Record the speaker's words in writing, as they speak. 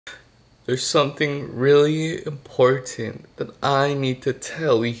There's something really important that I need to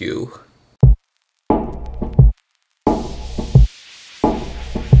tell you.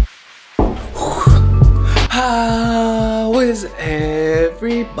 How is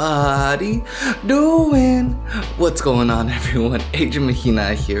everybody doing? What's going on, everyone? Agent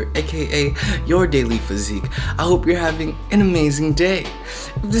Mahina here, aka your daily physique. I hope you're having an amazing day.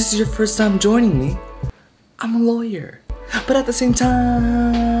 If this is your first time joining me, I'm a lawyer, but at the same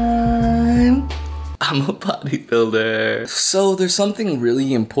time, I'm a bodybuilder. So there's something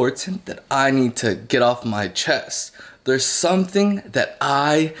really important that I need to get off my chest. There's something that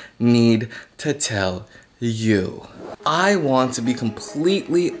I need to tell you. I want to be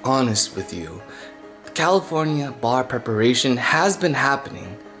completely honest with you. The California bar preparation has been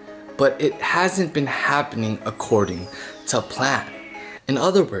happening, but it hasn't been happening according to plan. In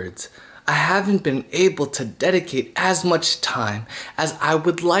other words, I haven't been able to dedicate as much time as I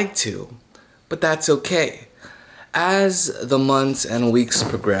would like to, but that's okay. As the months and weeks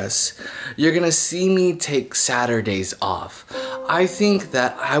progress, you're gonna see me take Saturdays off. I think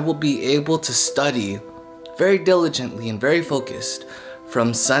that I will be able to study very diligently and very focused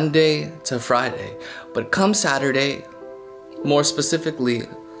from Sunday to Friday, but come Saturday, more specifically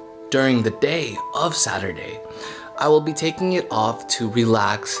during the day of Saturday, I will be taking it off to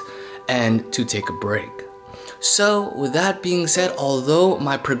relax and to take a break. So with that being said, although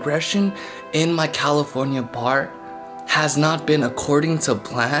my progression in my California bar has not been according to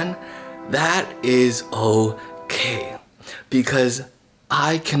plan, that is okay, because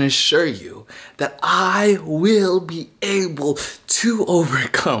I can assure you that I will be able to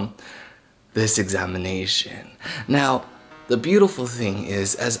overcome this examination. Now, the beautiful thing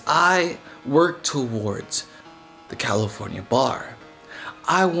is, as I work towards the California bar,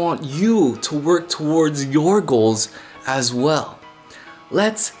 I want you to work towards your goals as well.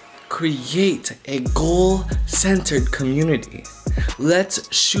 Let's create a goal-centered community.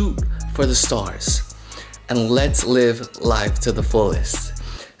 Let's shoot for the stars. And let's live life to the fullest.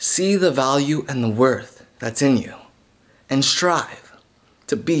 See the value and the worth that's in you. And strive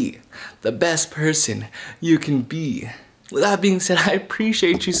to be the best person you can be. With that being said, I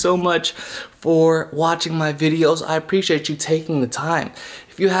appreciate you so much for watching my videos. I appreciate you taking the time.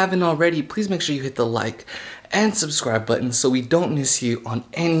 If you haven't already, please make sure you hit the like and subscribe button so we don't miss you on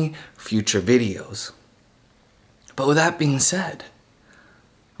any future videos. But with that being said,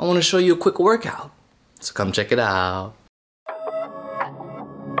 I want to show you a quick workout. So come check it out.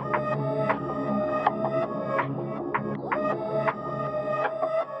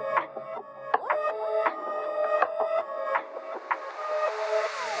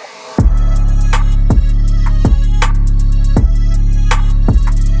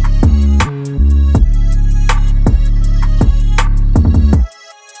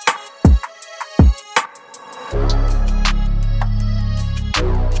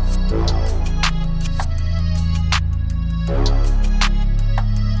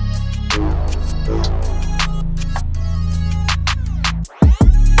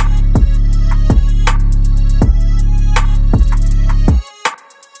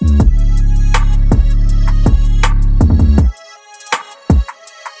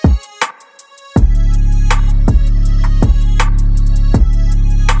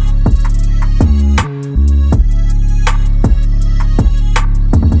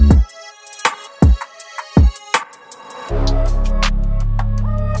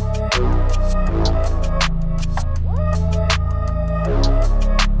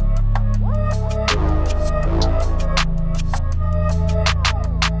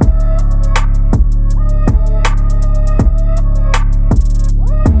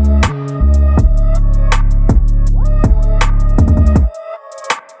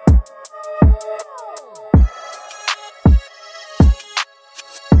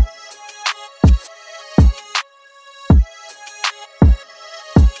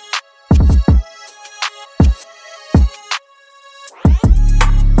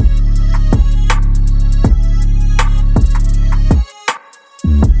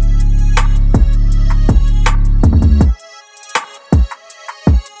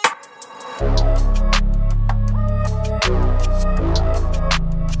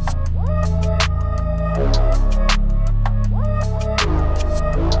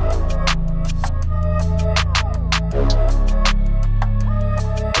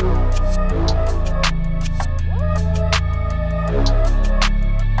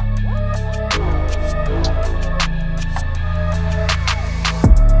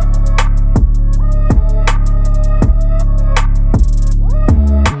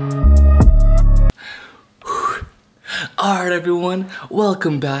 Alright everyone,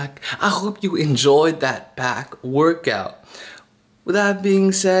 welcome back. I hope you enjoyed that back workout. With that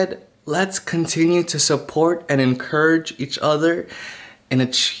being said, let's continue to support and encourage each other in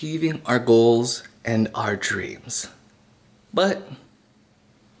achieving our goals and our dreams. But,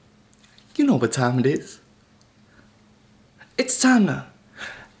 you know what time it is. It's time to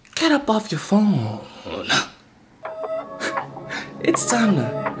get up off your phone. It's time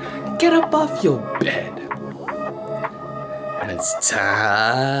to get up off your bed. And it's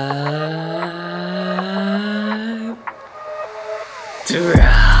time